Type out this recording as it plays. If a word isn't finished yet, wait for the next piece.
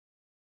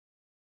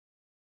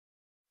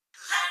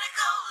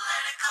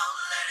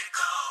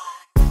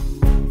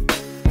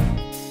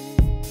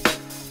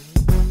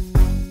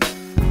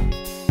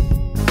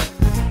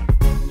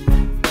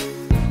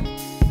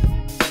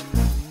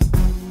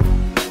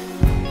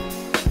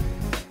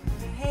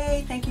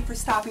for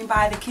stopping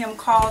by the Kim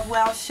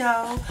Caldwell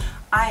Show.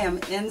 I am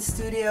in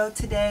studio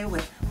today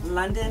with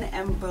London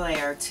and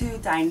Blair, two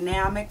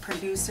dynamic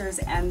producers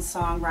and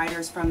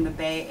songwriters from the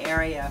Bay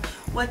Area.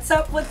 What's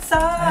up, what's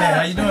up? Hey,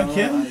 how you doing,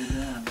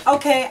 Kim?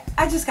 Okay,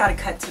 I just got to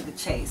cut to the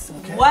chase.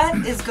 Okay. What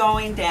is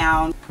going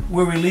down?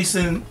 We're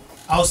releasing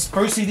our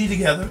first CD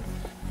together,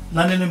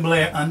 London and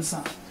Blair,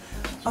 Unsung.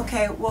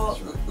 Okay, well,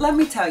 let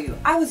me tell you,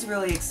 I was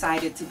really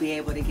excited to be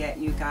able to get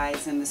you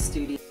guys in the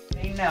studio.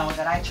 They know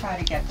that I try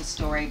to get the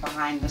story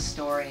behind the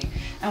story.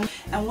 And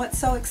what's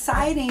so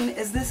exciting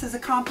is this is a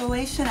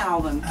compilation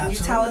album. Can you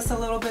tell us a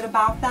little bit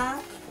about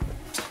that?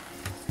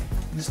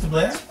 Mr.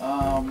 Blair?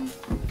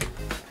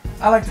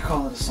 I like to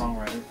call it a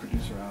songwriter,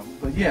 producer album,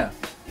 but yeah,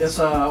 it's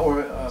or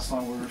a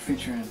song where we're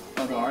featuring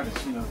other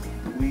artists. You know,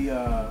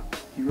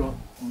 he wrote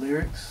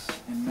lyrics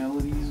and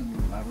melodies, and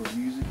I wrote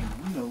music,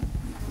 and we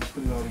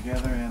put it all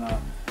together. And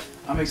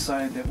I'm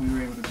excited that we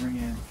were able to bring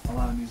in a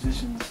lot of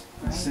musicians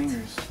and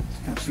singers to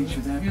kind of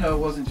feature them. You know, it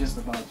wasn't just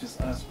about just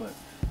us, but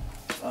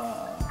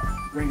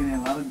bringing in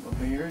a lot of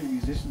Bay Area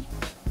musicians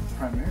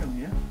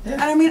primarily. Yeah.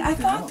 And I mean, I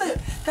thought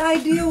that the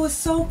idea was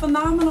so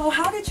phenomenal.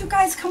 How did you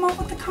guys come up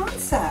with the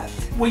concept?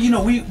 Well, you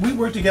know, we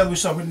worked together. We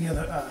started working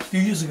together a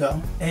few years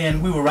ago,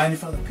 and we were writing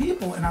for other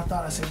people. And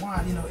I said,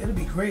 Juan, you know, it'd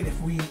be great if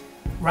we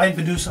write and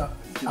produce our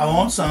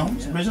own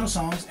songs, original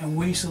songs, and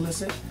we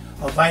solicit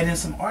or invite in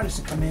some artists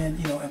to come in,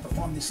 you know, and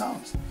perform these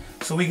songs.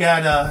 So we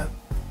got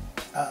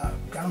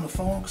on the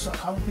phone, started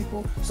calling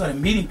people, started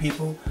meeting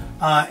people,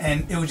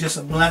 and it was just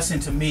a blessing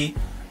to meet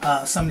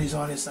some of these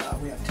artists.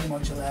 We have Timo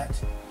Gillette,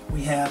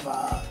 we have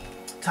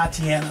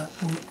Tatiana,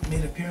 who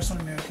made an appearance on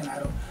American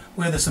Idol.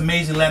 We have this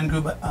amazing Latin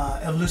group,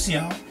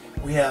 Evolucion.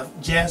 We have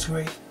jazz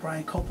great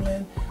Brian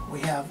Copeland. We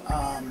have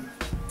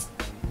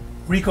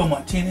Rico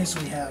Martinez.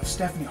 We have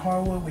Stephanie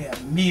Harwood. We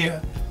have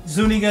Mia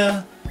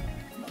Zuniga.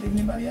 Not leaving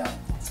anybody out.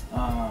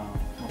 My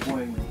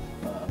boy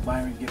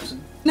Byron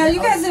Gibson. Now,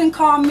 you guys didn't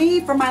call me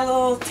for my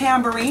little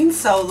tambourine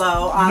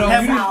solo on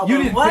this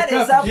album. What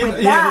is up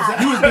with that?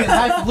 You was being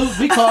highfalutin.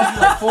 We called you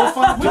like 4 or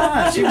 5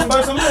 times. She was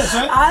first on the list,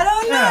 right? I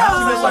don't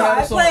know.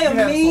 I play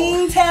a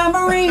mean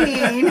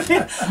tambourine.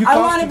 I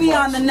want to be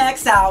on the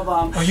next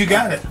album. Oh, you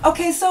got it.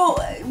 Okay, so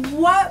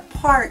what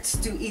parts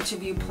do each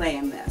of you play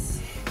in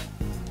this?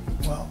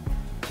 Well,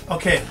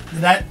 okay,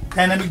 that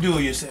dynamic duo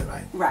you said,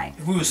 right? Right.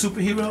 If we were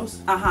superheroes,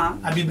 Uh-huh.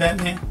 I'd be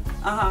Batman.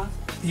 Uh-huh.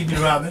 You'd be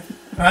Robin.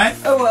 Right?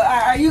 Oh,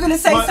 are you going to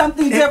say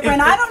something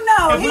different? I don't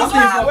know. He's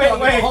not.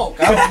 Wait.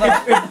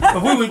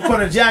 If we would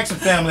put a Jackson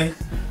family,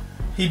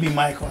 he'd be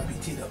Mickel, I'd be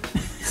Tito.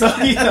 So,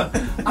 you know,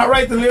 I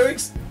write the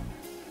lyrics,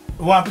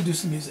 Juan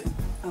produce the music.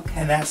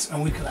 Okay.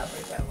 And we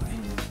collaborate that way.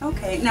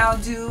 Okay. Now,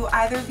 do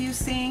either of you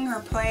sing or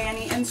play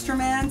any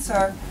instruments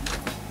or?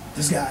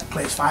 This guy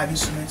plays 5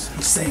 instruments.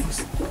 He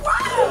sings.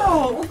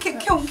 Wow!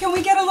 Can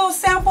we get a little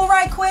sample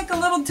right quick? A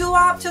little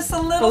doo-wop? Just a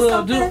little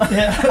something?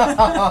 Yeah.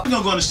 We're going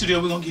to go in the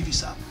studio. We're going to give you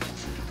something.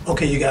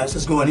 Okay, you guys,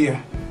 let's go in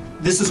here.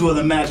 This is where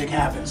the magic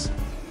happens.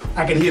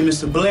 I can hear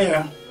Mr.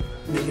 Blair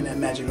making that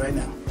magic right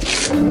now.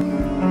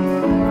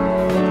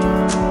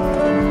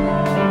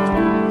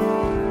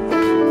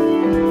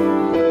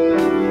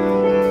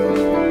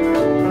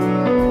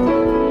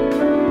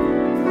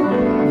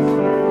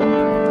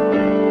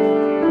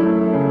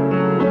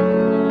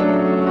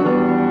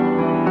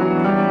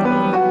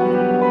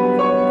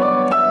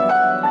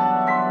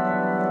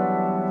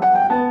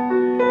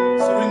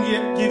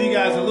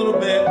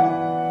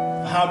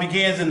 How it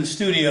begins in the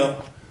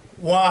studio.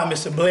 Juan,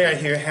 Mr. Blair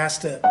here, has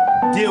to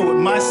deal with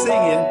my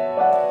singing.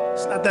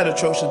 It's not that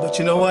atrocious, but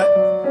you know what?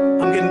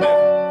 I'm getting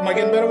better. Am I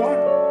getting better, Juan?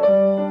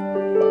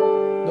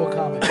 No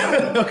comment.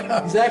 No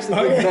comment. He's actually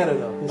getting better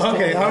though. His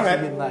okay, all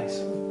right. Getting nice.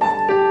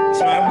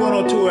 So I'm going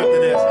on tour after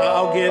this.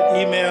 I'll get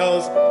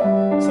emails.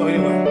 So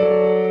anyway,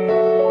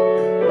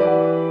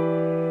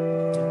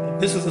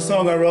 this is a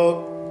song I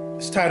wrote.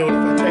 It's titled "If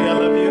I Tell You I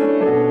Love You."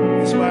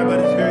 Inspired by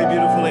this very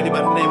beautiful lady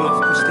by the name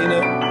of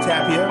Christina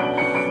Tapia.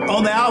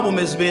 On the album,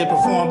 it's being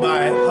performed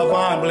by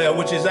Juan Blair,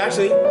 which is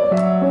actually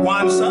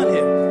Juan's son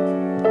here.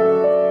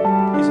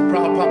 He's a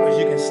proud papa, as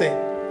you can see.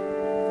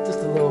 Just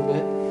a little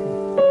bit.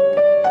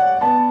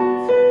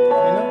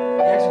 You know?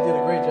 He actually did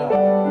a great job.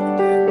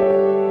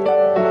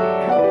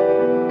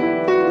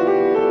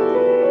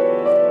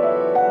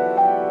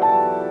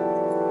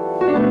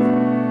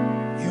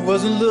 You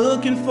wasn't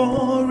looking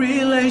for a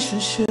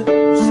relationship.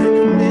 You said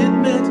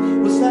commitment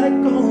was like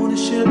on a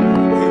ship. We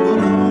would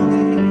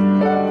only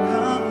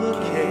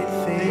complicate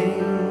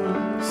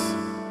things.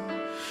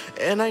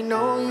 And I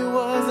know you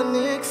wasn't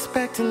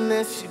expecting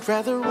this. You'd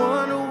rather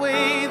run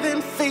away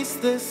than face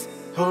this.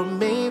 Or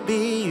maybe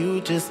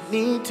you just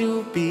need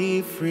to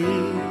be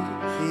free.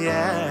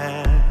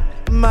 Yeah.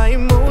 My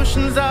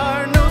emotions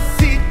are no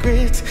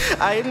secret.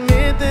 I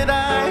admit that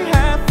I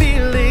have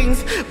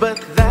feelings, but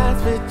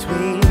that's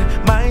between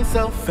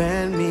myself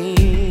and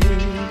me.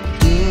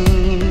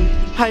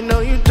 I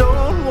know you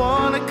don't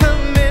want a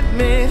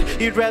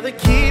commitment. You'd rather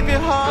keep your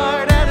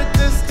heart at a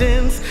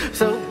distance.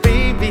 So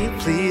baby,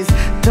 please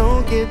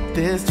don't get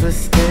this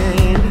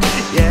twisted.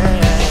 Yeah.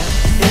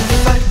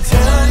 If I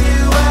tell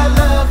you I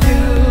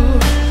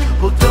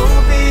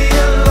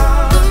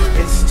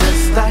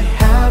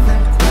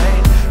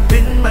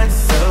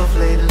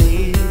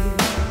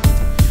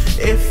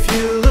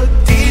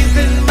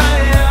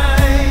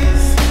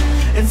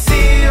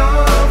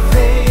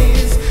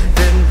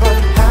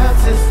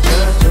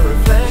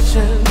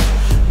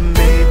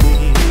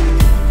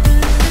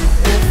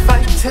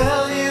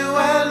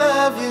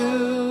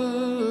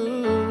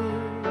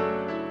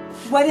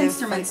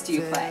do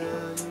you play?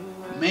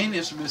 Main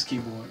instrument is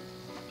keyboard,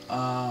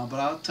 but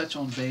I'll touch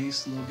on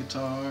bass, a little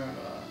guitar,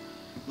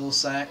 little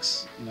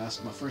sax. You know,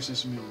 that's my first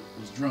instrument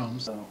was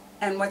drums. So.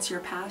 And what's your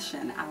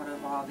passion out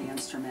of all the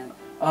instruments?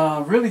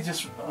 Really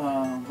just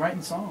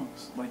writing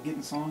songs, like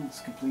getting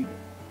songs completed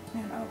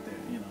and out there,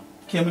 you know.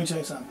 Kim, let me tell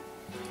you something.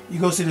 You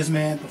go see this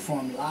man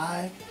perform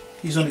live,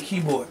 he's on the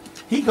keyboard.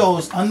 He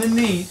goes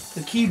underneath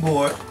the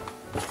keyboard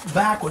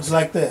backwards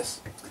like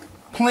this,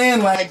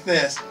 playing like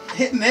this,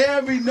 hitting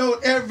every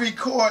note, every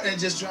chord, and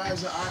just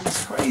drives the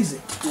audience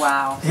crazy.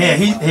 Wow. Yeah,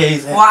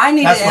 he's well, I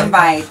need an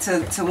invite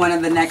to one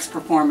of the next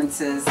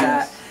performances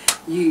that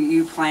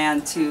you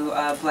plan to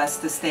bless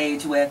the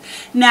stage with.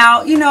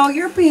 Now, you know,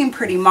 you're being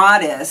pretty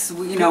modest.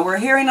 You know, we're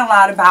hearing a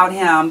lot about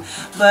him,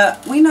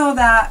 but we know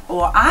that,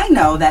 or I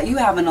know that you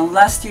have an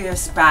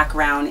illustrious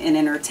background in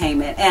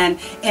entertainment. And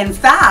in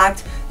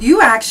fact,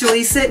 you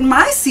actually sit in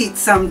my seat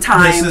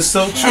sometimes this is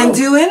so true. And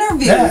do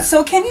interviews. Yeah.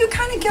 So can you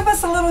kind of give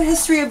us a little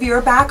history of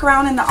your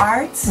background in the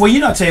arts? Well, you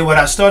know, I'll tell you what,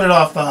 I started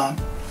off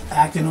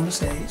acting on the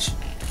stage.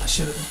 I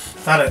should have.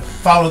 If I'd have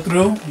followed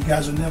through, you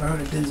guys would never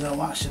heard of Denzel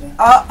Washington.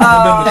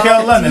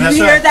 Mickel, London.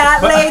 You hear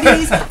that,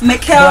 ladies?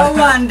 Mickel,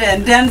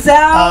 London.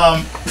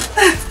 Denzel.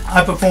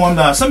 I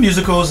performed some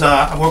musicals.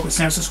 I worked with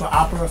San Francisco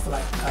Opera for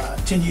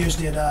like 10 years.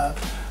 Did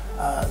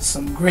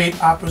some great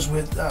operas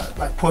with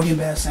like Porgy and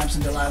Bess,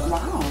 Samson, Delilah.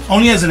 Wow.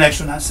 Only as an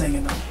extra, not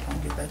singing.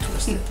 Don't get that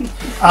twisted.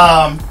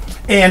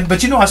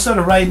 But you know, I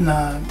started writing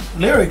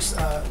lyrics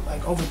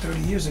like over 30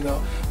 years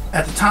ago.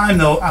 At the time,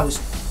 though, I was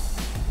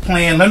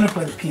learning to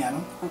play the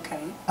piano. Okay.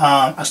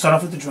 I started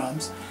off with the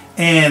drums,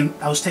 and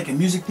I was taking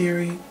music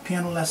theory,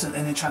 piano lesson,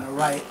 and then trying to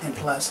write, and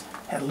plus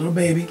had a little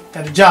baby,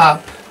 had a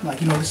job. I'm like,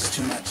 you know, this is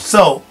too much.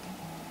 So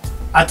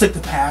I took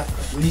the path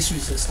of least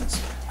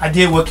resistance. I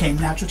did what came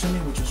natural to me,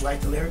 which was write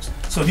the lyrics.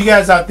 So if you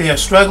guys out there are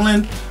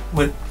struggling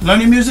with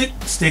learning music,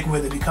 stick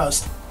with it,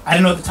 because I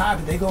didn't know at the time,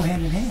 but they go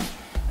hand in hand.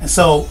 And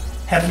so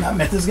had I not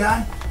met this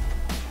guy,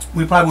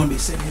 we probably wouldn't be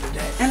sitting here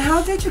today. And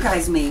how did you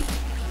guys meet?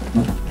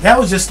 That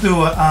was just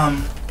through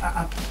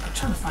I'm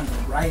trying to find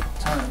the right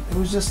term. It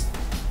was just,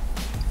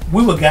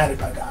 we were guided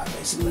by God,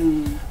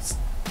 basically.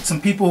 Some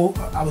people,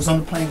 I was on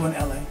the plane going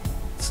to LA.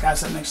 This guy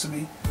sat next to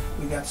me.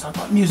 We got to talk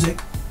about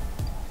music.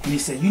 And he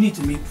said, you need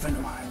to meet a friend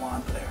of mine,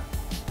 Juan Blair.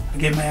 I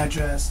gave him my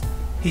address.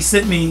 He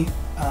sent me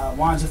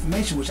Juan's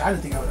information, which I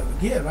didn't think I would ever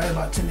get. Right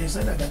about 10 days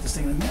later, I got this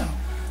thing in the mail.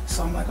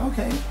 So I'm like,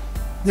 okay.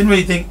 Didn't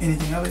really think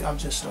anything of it. I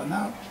was just starting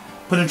out.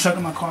 Put it in the trunk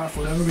of my car for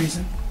whatever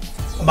reason.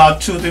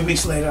 About 2 or 3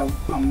 weeks later,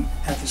 I'm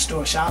at the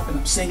store shopping,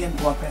 I'm singing,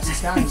 walk past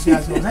this guy, and this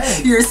guy goes,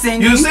 hey. You're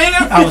singing? You singing?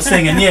 I was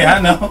singing, yeah,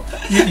 I know.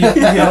 You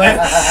know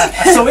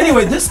it. So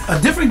anyway, a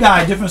different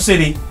guy, different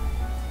city,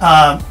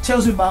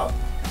 tells me about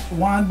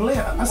Juan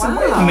Blair. I said,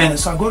 wait a minute.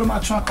 So I go to my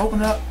trunk,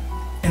 open it up,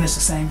 and it's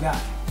the same guy.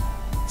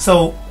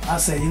 So I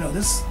said, you know,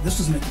 this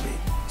was meant to be.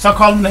 So I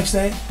called him the next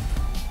day.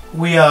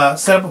 We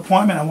set up an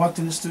appointment. I walked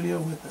in the studio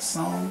with a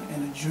song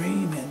and a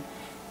dream, and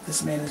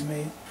this man has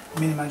made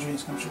many of my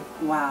dreams come true.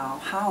 Wow,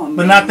 how amazing.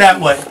 But not that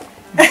way.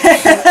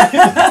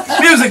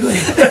 Musically.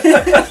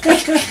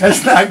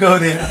 Let's not go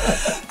there.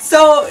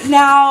 So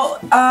now,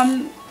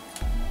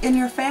 in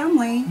your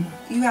family,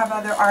 you have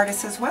other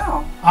artists as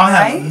well. I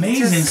have an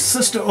amazing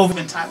sister over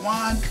in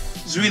Taiwan,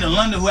 Zarina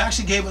London, who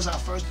actually gave us our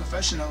first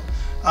professional.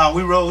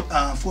 We wrote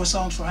 4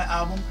 songs for her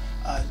album,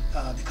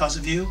 Because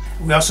of You.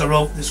 We also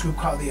wrote this group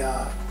called the,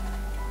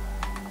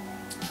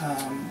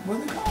 what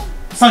are they called?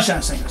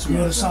 Sunshine Singers. We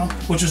wrote a song,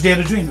 which was Dare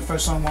to Dream, the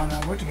first song Juan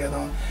and I worked together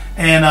on.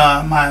 And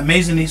my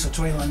amazing niece,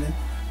 Latoya London,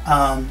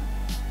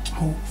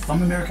 who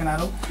from American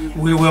Idol,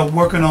 we were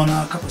working on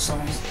a couple of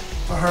songs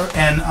for her.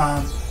 And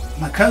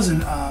my cousin,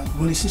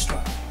 Willie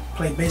Sistra,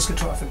 played bass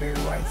guitar for Barry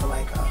White for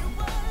like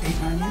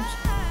 8-9 years.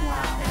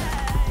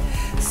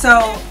 Wow.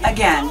 So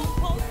again,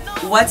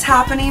 what's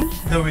happening?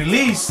 The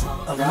release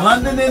of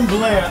London and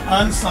Blair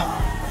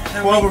Unsung,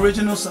 12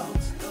 original songs.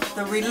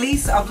 The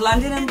release of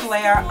London and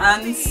Blair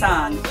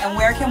Unsung. And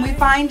where can we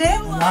find it?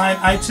 Online,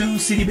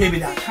 iTunes,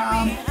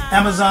 cdbaby.com,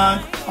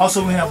 Amazon.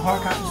 Also, we have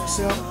hard copies for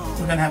sale.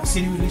 We're going to have a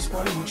CD release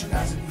party, which you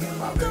guys will hear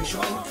about very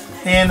shortly.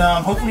 And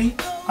hopefully,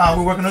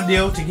 we're working on a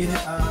deal to get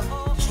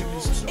it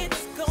distributed to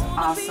stores.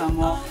 Awesome.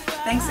 Well,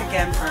 thanks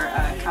again for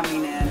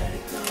coming in.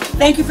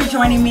 Thank you for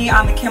joining me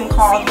on the Kim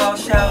Caldwell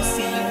Show.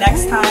 See you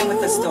next time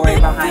with the story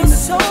behind the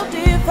story.